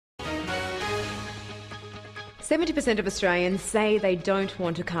70% of Australians say they don't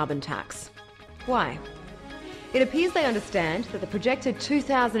want a carbon tax. Why? It appears they understand that the projected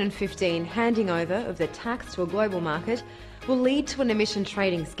 2015 handing over of the tax to a global market will lead to an emission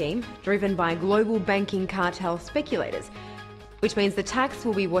trading scheme driven by global banking cartel speculators, which means the tax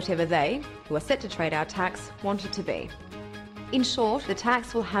will be whatever they, who are set to trade our tax, want it to be. In short, the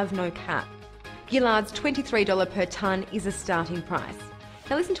tax will have no cap. Gillard's $23 per tonne is a starting price.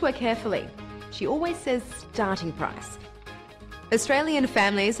 Now listen to her carefully. She always says starting price. Australian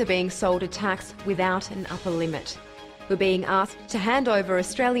families are being sold a tax without an upper limit. We're being asked to hand over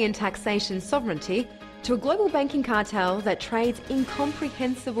Australian taxation sovereignty to a global banking cartel that trades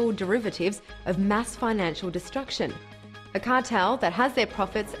incomprehensible derivatives of mass financial destruction. A cartel that has their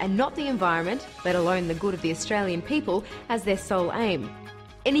profits and not the environment, let alone the good of the Australian people, as their sole aim.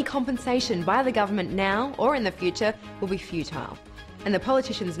 Any compensation by the government now or in the future will be futile. And the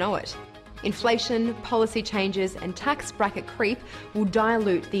politicians know it. Inflation, policy changes and tax bracket creep will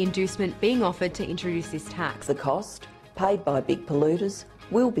dilute the inducement being offered to introduce this tax. The cost, paid by big polluters,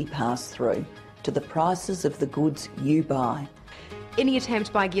 will be passed through to the prices of the goods you buy. Any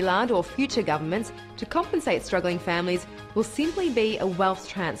attempt by Gillard or future governments to compensate struggling families will simply be a wealth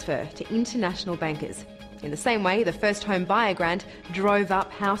transfer to international bankers. In the same way the first home buyer grant drove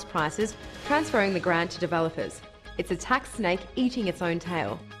up house prices, transferring the grant to developers. It's a tax snake eating its own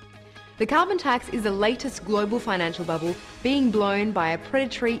tail. The carbon tax is the latest global financial bubble being blown by a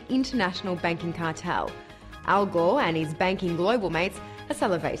predatory international banking cartel. Al Gore and his banking global mates are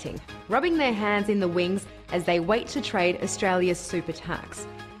salivating, rubbing their hands in the wings as they wait to trade Australia's super tax.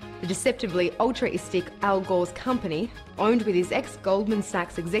 The deceptively altruistic Al Gore's company, owned with his ex-Goldman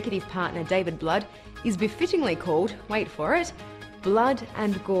Sachs executive partner David Blood, is befittingly called, wait for it, Blood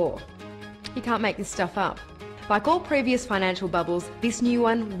and Gore. You can't make this stuff up. Like all previous financial bubbles, this new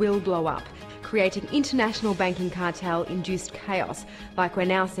one will blow up, creating international banking cartel-induced chaos like we're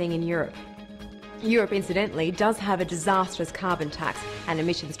now seeing in Europe. Europe, incidentally, does have a disastrous carbon tax and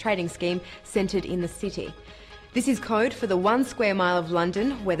emissions trading scheme centred in the city. This is code for the 1 square mile of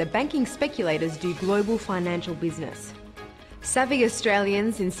London where the banking speculators do global financial business. Savvy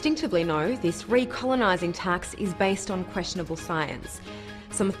Australians instinctively know this recolonising tax is based on questionable science.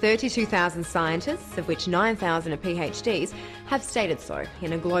 Some 32,000 scientists, of which 9,000 are PhDs, have stated so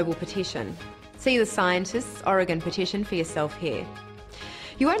in a global petition. See the Scientists' Oregon petition for yourself here.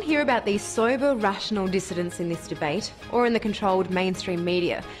 You won't hear about these sober, rational dissidents in this debate or in the controlled mainstream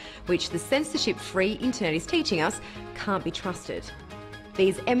media, which the censorship-free internet is teaching us can't be trusted.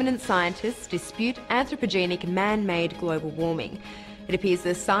 These eminent scientists dispute anthropogenic man-made global warming. It appears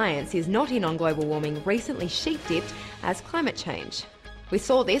the science is not in on global warming recently sheep-dipped as climate change. We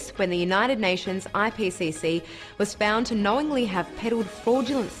saw this when the United Nations IPCC was found to knowingly have peddled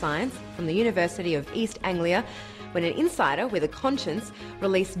fraudulent science from the University of East Anglia when an insider with a conscience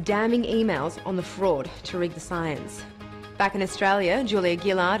released damning emails on the fraud to rig the science. Back in Australia, Julia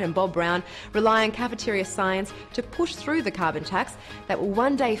Gillard and Bob Brown rely on cafeteria science to push through the carbon tax that will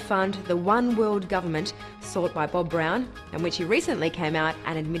one day fund the one world government sought by Bob Brown and which he recently came out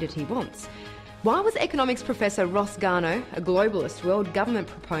and admitted he wants. Why was economics professor Ross Garnaut, a globalist world government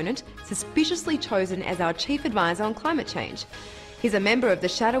proponent, suspiciously chosen as our chief advisor on climate change? He's a member of the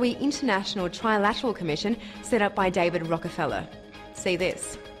shadowy International Trilateral Commission set up by David Rockefeller. See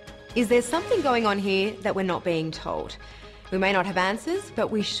this. Is there something going on here that we're not being told? We may not have answers, but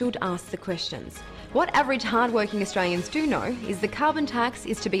we should ask the questions. What average hard-working Australians do know is the carbon tax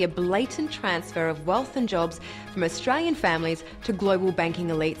is to be a blatant transfer of wealth and jobs from Australian families to global banking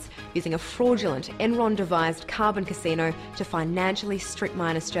elites using a fraudulent Enron-devised carbon casino to financially strip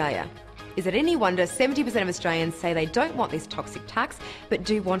mine Australia. Is it any wonder 70% of Australians say they don't want this toxic tax but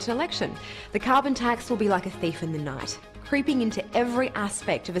do want an election? The carbon tax will be like a thief in the night, creeping into every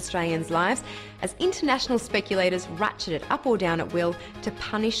aspect of Australians' lives as international speculators ratchet it up or down at will to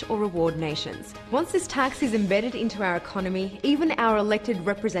punish or reward nations. Once this tax is embedded into our economy, even our elected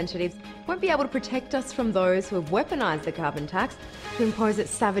representatives won't be able to protect us from those who have weaponised the carbon tax to impose it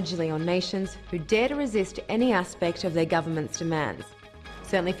savagely on nations who dare to resist any aspect of their government's demands.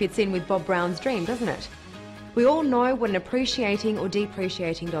 Certainly fits in with Bob Brown's dream, doesn't it? We all know what an appreciating or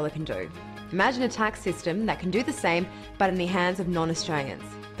depreciating dollar can do. Imagine a tax system that can do the same, but in the hands of non-Australians.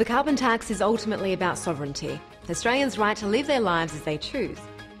 The carbon tax is ultimately about sovereignty, Australians' right to live their lives as they choose.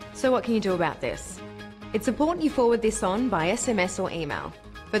 So what can you do about this? It's important you forward this on by SMS or email.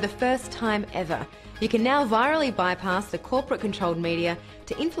 For the first time ever, you can now virally bypass the corporate-controlled media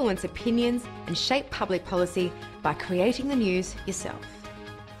to influence opinions and shape public policy by creating the news yourself.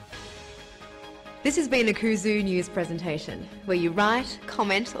 This has been a Kuzu News presentation, where you write,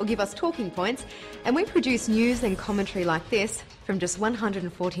 comment or give us talking points, and we produce news and commentary like this from just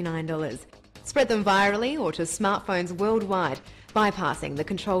 $149. Spread them virally or to smartphones worldwide, bypassing the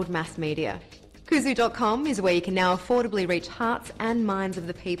controlled mass media. Kuzu.com is where you can now affordably reach hearts and minds of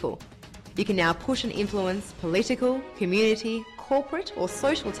the people. You can now push and influence political, community, corporate or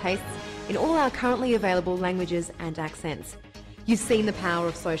social tastes in all our currently available languages and accents. You've seen the power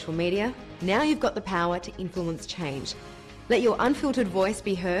of social media, now you've got the power to influence change. Let your unfiltered voice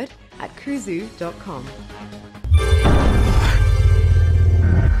be heard at kuzu.com.